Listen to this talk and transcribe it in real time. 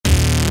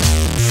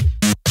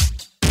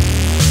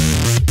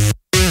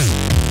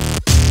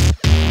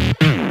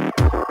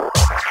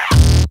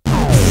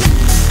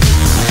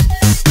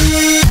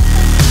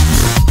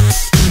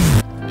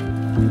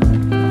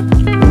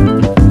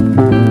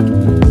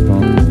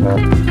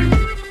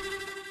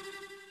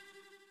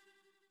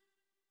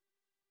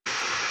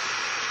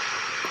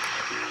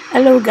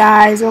Hello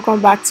guys, welcome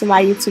back to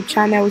my YouTube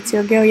channel with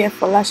your girl here,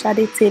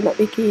 Folashade Taylor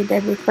aka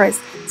Debbie Crest.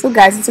 So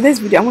guys, in today's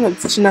video I'm going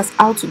to be teaching us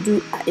how to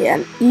do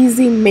an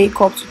easy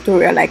makeup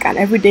tutorial, like an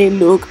everyday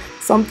look,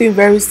 something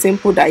very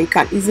simple that you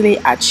can easily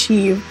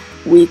achieve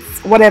with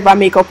whatever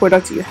makeup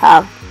product you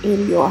have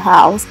in your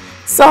house.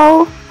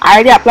 So I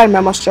already applied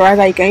my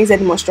moisturizer. You can use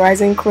any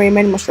moisturizing cream,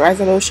 any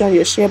moisturizing lotion,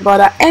 your shea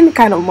butter, any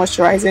kind of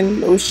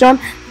moisturizing lotion.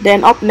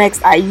 Then up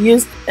next I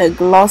used a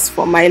gloss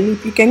for my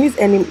lip. You can use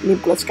any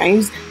lip gloss, you can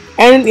use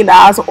anything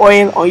that has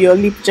oil on your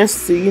lip,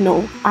 just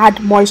to add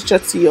moisture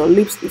to your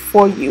lips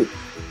before you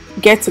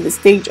get to the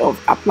stage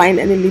of applying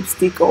any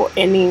lipstick or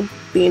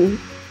anything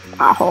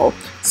at all.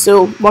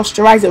 So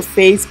moisturize your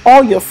face,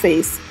 all your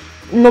face,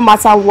 no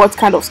matter what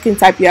kind of skin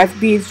type you have,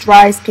 be it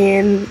dry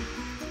skin,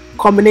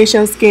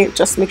 combination skin,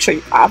 just make sure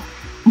you have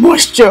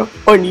moisture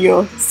on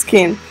your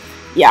skin.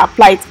 Yeah,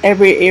 apply it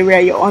every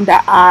area, your under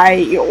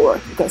eye,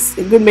 because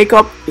a good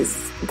makeup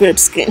is good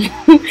skin.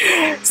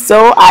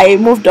 So I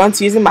moved on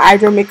to using my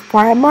Hydro Make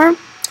primer.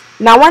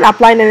 Now when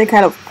applying any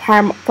kind of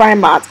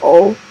primer at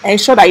all,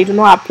 ensure that you do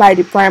not apply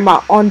the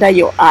primer under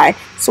your eye.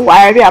 So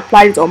I already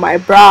applied it on my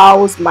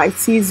brows, my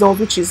T-zone,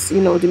 which is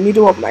the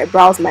middle of my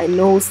brows, my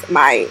nose,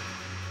 my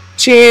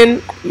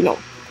chin,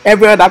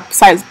 every other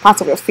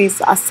part of your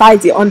face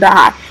aside the under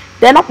eye.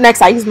 Then up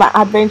next I use my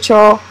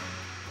Adventure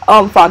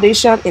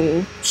foundation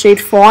in shade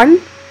Fawn,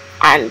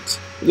 and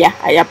yeah,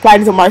 I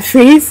applied it on my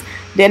face.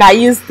 Then I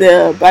use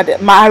the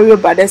Mario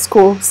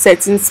Badescu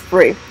setting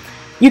spray.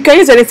 You can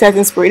use any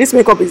setting spray. This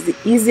makeup is the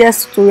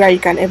easiest tutorial you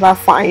can ever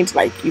find,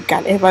 like you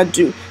can ever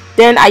do.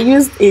 Then I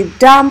used a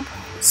damp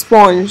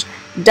sponge,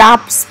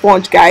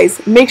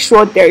 guys. Make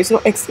sure there is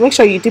no make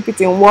sure you dip it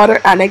in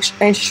water and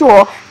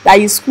ensure that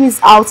you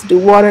squeeze out the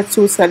water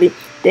totally.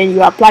 Then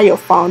you apply your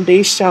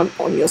foundation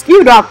on your skin. If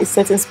you don't have a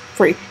setting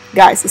spray,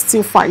 guys, it's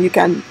still fine. You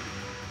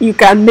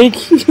can make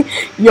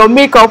your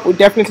makeup will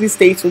definitely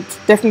stay, to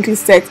definitely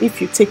set if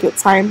you take your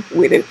time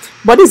with it.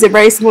 But this is a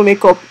very simple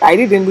makeup. I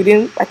did it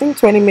within I think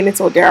 20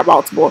 minutes or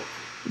thereabouts. But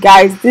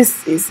guys,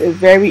 this is a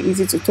very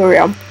easy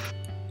tutorial.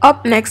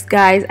 Up next,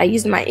 guys, I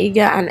use my Iga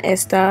and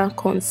Esther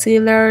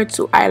concealer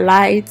to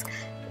highlight.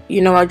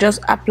 I'll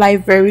just apply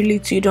very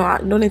little. You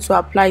don't need to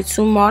apply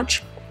too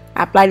much.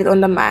 I applied it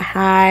under my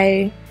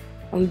eye,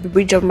 on the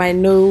bridge of my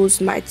nose,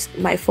 my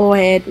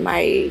forehead,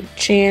 my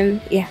chin.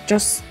 Yeah,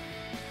 just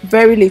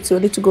very little.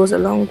 Little goes a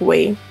long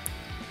way.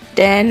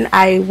 Then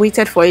I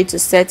waited for it to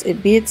set a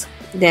bit.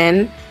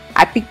 Then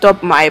I picked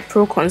up my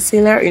Pro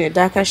concealer in a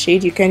darker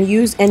shade. You can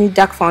use any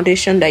dark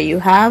foundation that you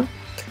have.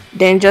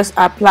 Then just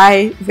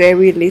apply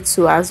very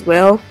little as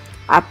well.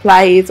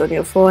 Apply it on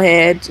your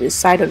forehead, the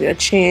side of your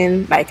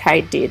chin, like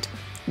I did.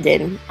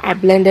 Then I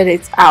blended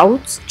it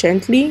out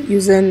gently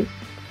using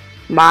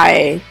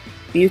my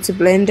beauty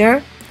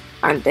blender,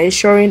 and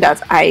ensuring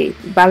that I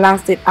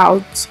balanced it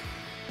out,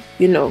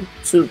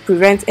 to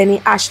prevent any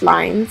harsh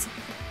lines.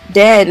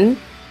 Then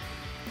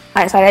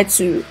I started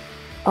to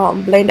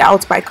blend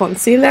out my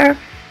concealer.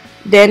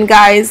 Then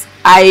guys,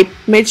 I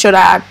made sure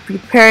that I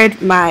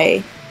prepared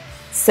my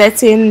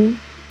setting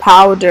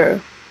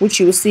powder, which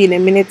you will see in a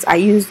minute. I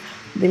used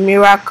the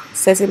Mirac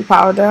setting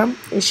powder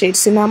in shade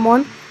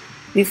Cinnamon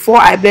before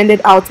I blended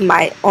out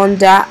my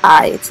under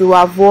eye to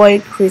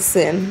avoid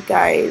creasing,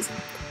 guys.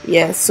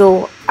 Yeah,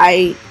 so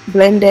I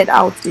blended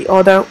out the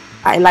other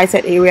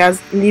highlighted areas,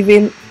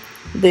 leaving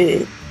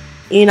the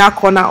inner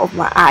corner of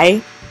my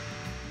eye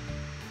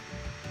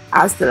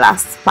as the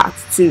last part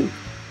to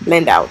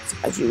blend out,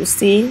 as you will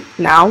see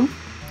now.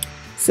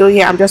 So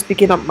yeah, I'm just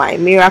picking up my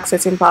Mirac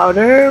setting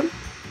powder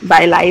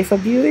by Life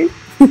of Beauty.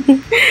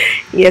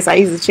 Yes, I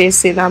use the shade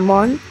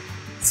Cinnamon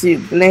to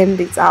blend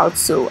it out.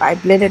 So I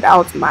blended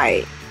out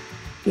my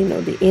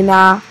the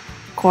inner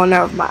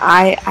corner of my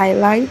eye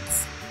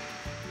highlights.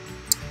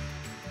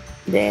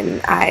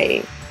 Then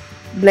I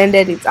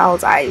blended it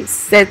out. I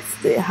set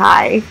the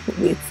eye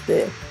with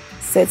the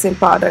setting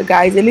powder,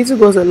 guys. A little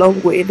goes a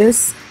long way.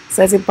 This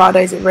setting powder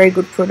is a very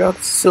good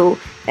product. So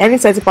any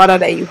setting powder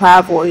that you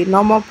have, or a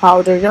normal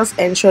powder, just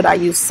ensure that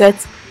you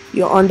set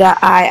your under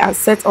eye and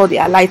set all the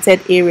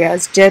highlighted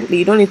areas gently.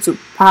 You don't need to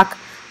pack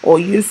or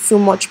use too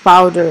much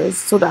powders,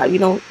 so that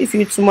if you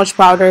use too much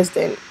powders,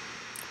 then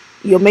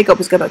your makeup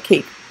is gonna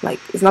cake, like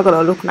it's not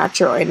gonna look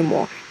natural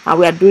anymore. And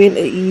we are doing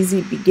an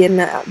easy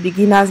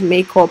beginner's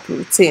makeup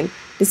routine.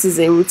 This is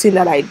a routine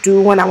that I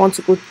do when I want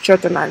to go to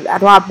church and I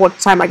don't have much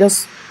time.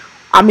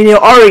 I'm in a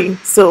hurry.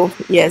 So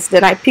yes,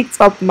 then I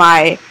picked up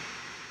my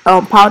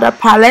powder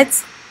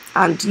palette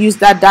and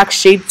used that dark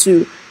shade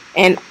to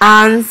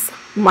enhance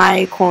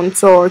my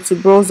contour, to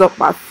bronze up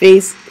my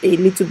face a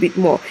little bit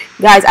more.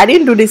 Guys, I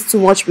didn't do this too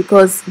much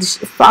because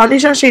the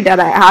foundation shade that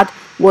I had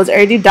was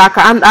already darker,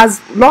 and as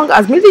long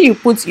as maybe you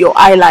put your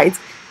highlight,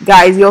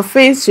 guys, your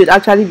face should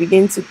actually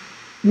begin to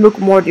look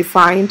more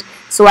defined.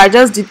 So I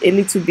just did a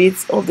little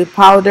bit of the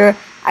powder.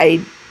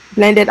 I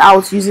blended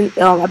out using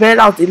I blended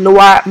out the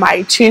lower,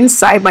 my chin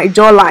side, my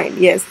jawline,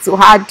 yes, to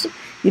add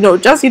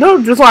just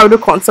want to do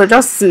contour,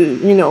 just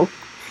to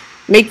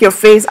make your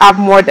face have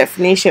more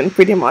definition,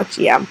 pretty much.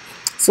 Yeah,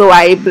 so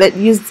I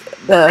used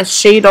the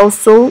shade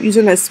also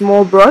using a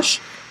small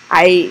brush.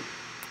 I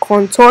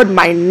contoured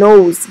my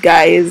nose,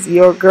 guys.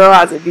 Your girl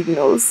has a big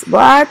nose, but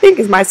I think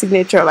it's my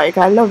signature. Like,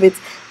 I love it.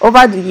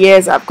 Over the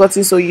years, I've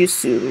gotten so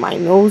used to my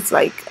nose.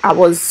 Like, I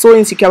was so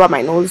insecure about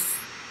my nose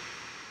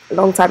a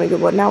long time ago,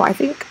 but now I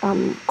think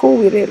I'm cool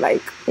with it.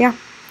 Like, yeah.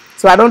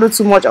 So I don't do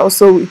too much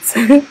also with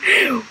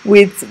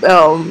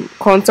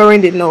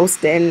contouring the nose.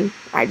 Then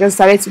I just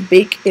started to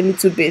bake a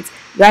little bit.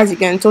 Guys, you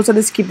can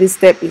totally skip this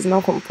step. It's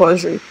not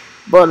compulsory,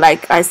 but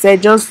like I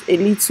said, just a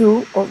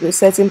little of the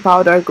setting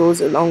powder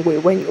goes a long way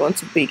when you want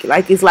to bake.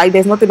 Like, it's like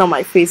there's nothing on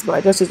my face, but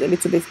I just use a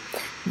little bit.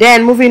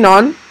 Then moving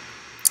on,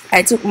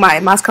 I took my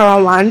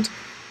mascara wand.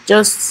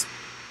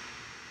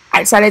 I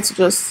decided to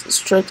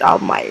just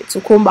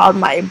comb out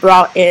my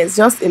brow hairs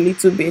just a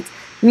little bit.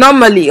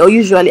 Normally or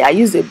usually I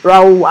use a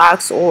brow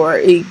wax or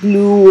a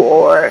glue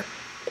or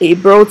a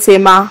brow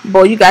tamer,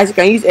 but you guys, you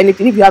can use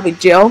anything. If you have a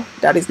gel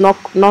that is not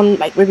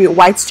like maybe a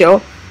white gel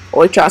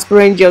or a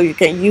transparent gel, you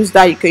can use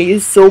that. You can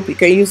use soap, you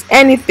can use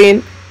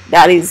anything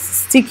that is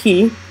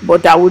sticky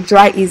but that will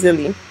dry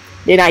easily.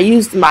 Then I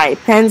used my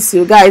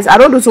pencil. Guys, I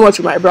don't do too much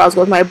with my brows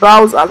because my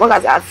brows, as long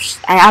as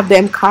I have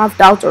them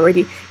carved out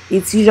already,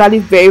 it's usually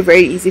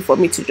very easy for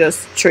me to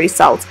just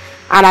trace out,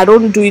 and I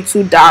don't do it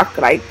too dark.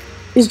 Like,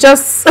 it's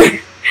just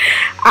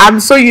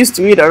I'm so used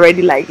to it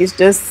already. Like, it's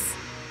just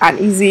an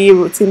easy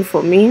routine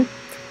for me.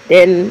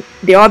 Then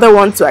the other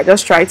one too, I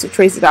just try to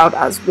trace it out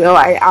as well.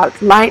 I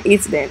outline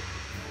it, then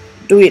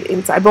do it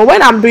inside. But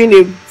when I'm doing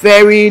a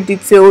very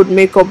detailed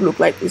makeup look,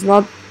 like it's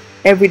not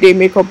everyday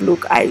makeup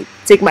look, I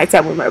take my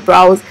time with my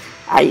brows.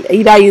 I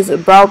either use a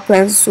brow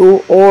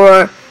pencil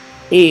or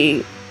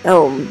a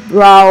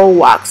brow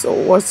wax,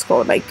 or what's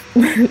called like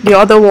the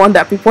other one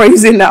that people are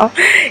using now.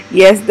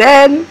 Yes,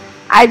 then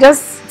I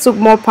just took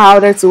more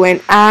powder to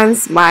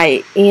enhance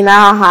my inner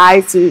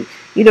eye, to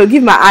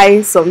give my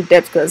eyes some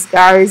depth, because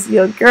guys,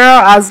 your girl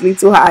has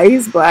little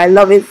eyes, but I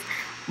love it.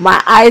 My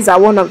eyes are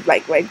one of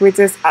like my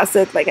greatest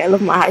assets. Like, I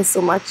love my eyes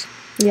so much.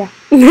 Yeah.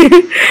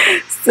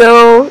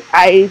 So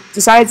I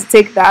decided to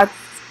take that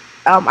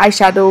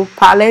eyeshadow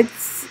palette,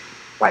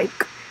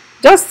 like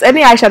just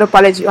any eyeshadow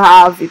palette you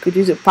have. You could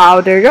use a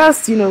powder,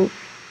 just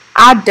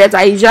add depth.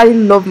 I usually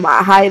love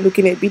my eye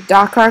looking a bit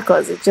darker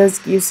because it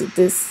just gives it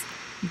this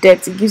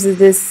depth. It gives it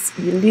this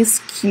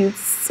cute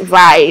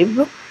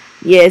vibe.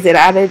 Yes, it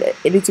added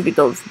a little bit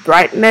of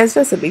brightness,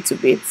 just a little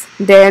bit.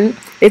 Then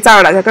later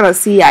on, as you're gonna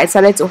see, I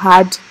decided to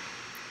add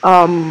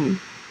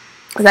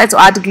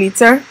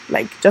glitter,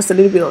 like just a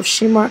little bit of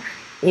shimmer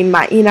in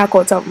my inner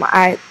corner of my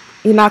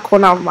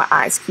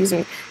eye, excuse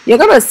me. You're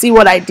gonna see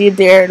what I did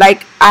there.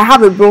 Like, I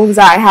have a bronzer,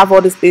 I have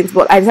all these things,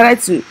 but I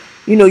decided to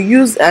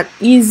use an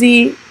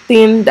easy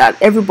thing that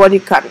everybody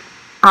can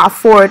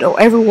afford,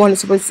 or everyone is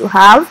supposed to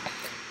have.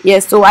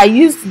 Yes, so I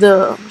used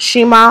the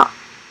shimmer,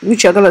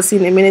 which you're gonna see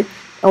in a minute,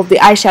 of the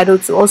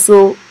eyeshadow to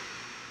also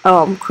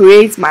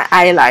create my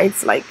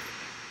highlights. Like,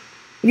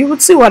 you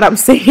would see what I'm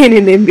saying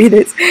in a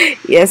minute.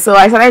 Yeah, so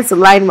I started to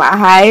line my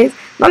eyes.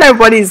 Not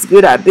everybody is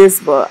good at this,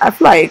 but I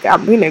feel like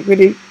I'm doing a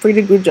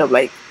pretty good job.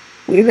 Like,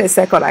 within a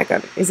second I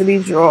can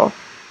easily draw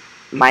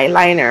my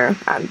liner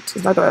and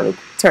it's not gonna look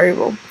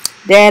terrible.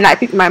 Then I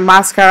picked my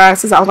mascara,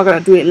 since I was not gonna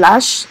do a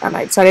lash, and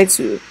I decided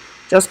to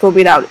just comb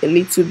it out a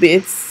little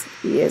bit.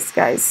 Yes,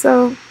 guys,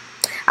 so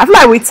I feel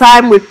like with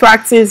time, with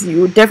practice,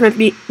 you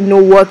definitely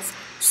know what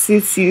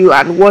suits you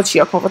and what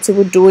you're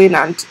comfortable doing,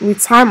 and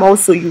with time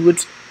also you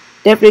would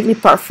definitely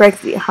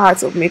perfect the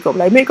art of makeup.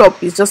 Like,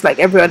 makeup is just like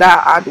every other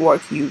hard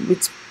work. You,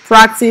 with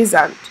practice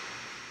and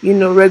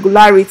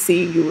regularity,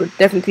 you would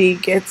definitely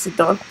get it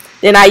done.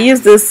 Then I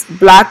use this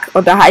black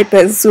on the high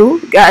pencil.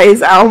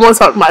 Guys, I almost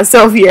hurt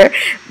myself here.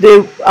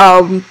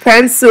 The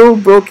pencil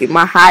broke in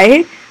my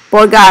eye,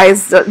 but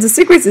guys, the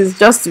secret is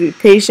just to be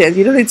patient.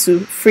 You don't need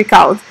to freak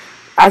out.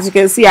 As you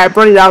can see, I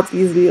brought it out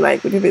easily,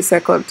 like within a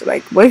second.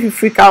 Like, but if you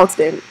freak out,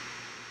 then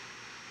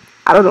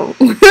I don't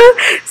know.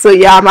 So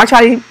yeah, I'm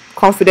actually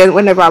confident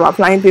whenever I'm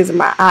applying things in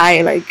my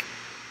eye. Like,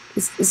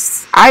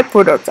 it's eye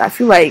product. I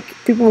feel like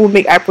people who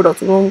make eye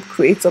products won't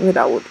create something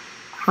that would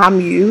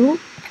harm you.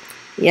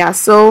 Yeah,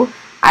 so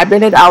I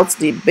blended out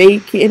the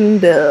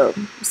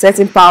the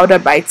setting powder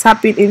by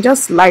tapping in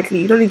just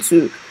lightly. You don't need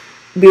to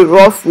be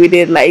rough with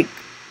it. Like,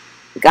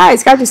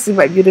 guys, can't you see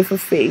my beautiful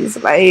face?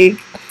 Like,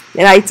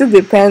 and I took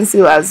the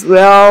pencil as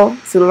well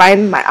to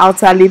line my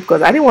outer lip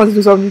because I didn't want to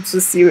do something too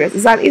serious.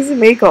 It's an easy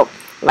makeup.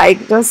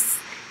 Like, just,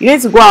 you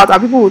need to go out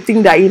and people will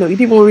think that you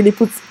didn't even really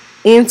put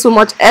in too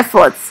much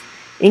effort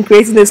in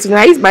creating this. And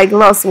I use my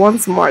gloss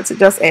once more to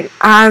just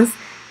enhance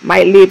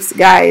my lips,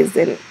 guys.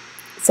 And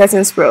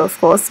setting spray, of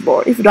course,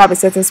 but if you don't have a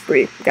setting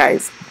spray,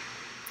 guys,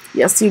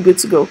 you're still good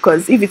to go,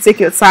 because if you take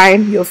your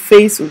time, your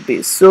face will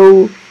be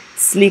so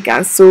sleek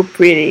and so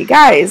pretty.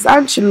 Guys,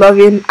 aren't you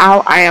loving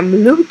how I am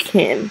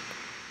looking?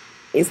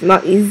 It's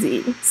not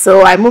easy.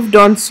 So I moved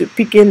on to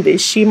picking the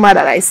shimmer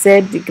that I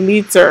said, the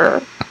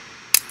glitter,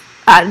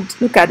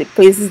 and look at the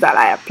places that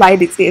I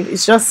applied it in.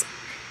 It's just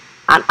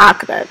an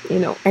arc that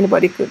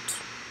anybody could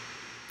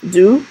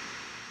do.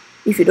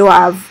 If you don't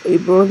have a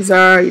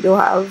bronzer, you don't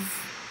have,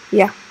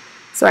 yeah,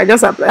 So I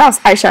just applied, that's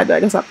eyeshadow, I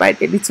just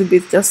applied a little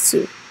bit just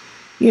to,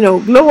 you know,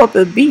 glow up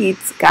a bit.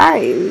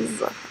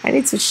 Guys, I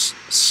need to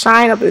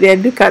shine up a bit.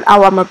 Look at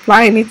how I'm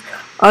applying it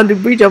on the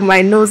bridge of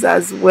my nose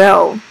as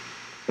well.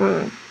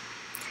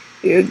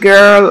 Your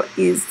girl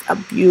is a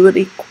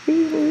beauty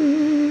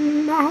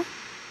queen.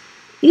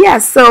 Yeah,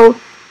 so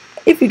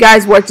if you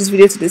guys watch this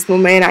video to this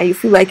moment and you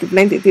feel like you've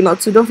learned a thing or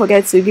two, don't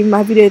forget to give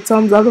my video a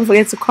thumbs up, don't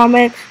forget to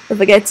comment, don't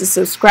forget to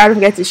subscribe, don't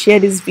forget to share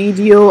this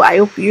video. I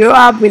hope you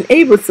have been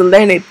able to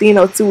learn a thing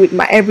or two with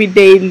my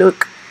everyday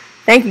look.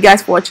 Thank you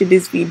guys for watching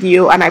this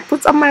video, and I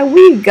put on my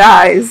wig,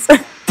 guys.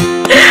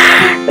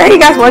 Thank you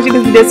guys for watching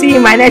this video. See you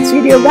in my next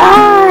video.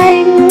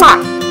 Bye.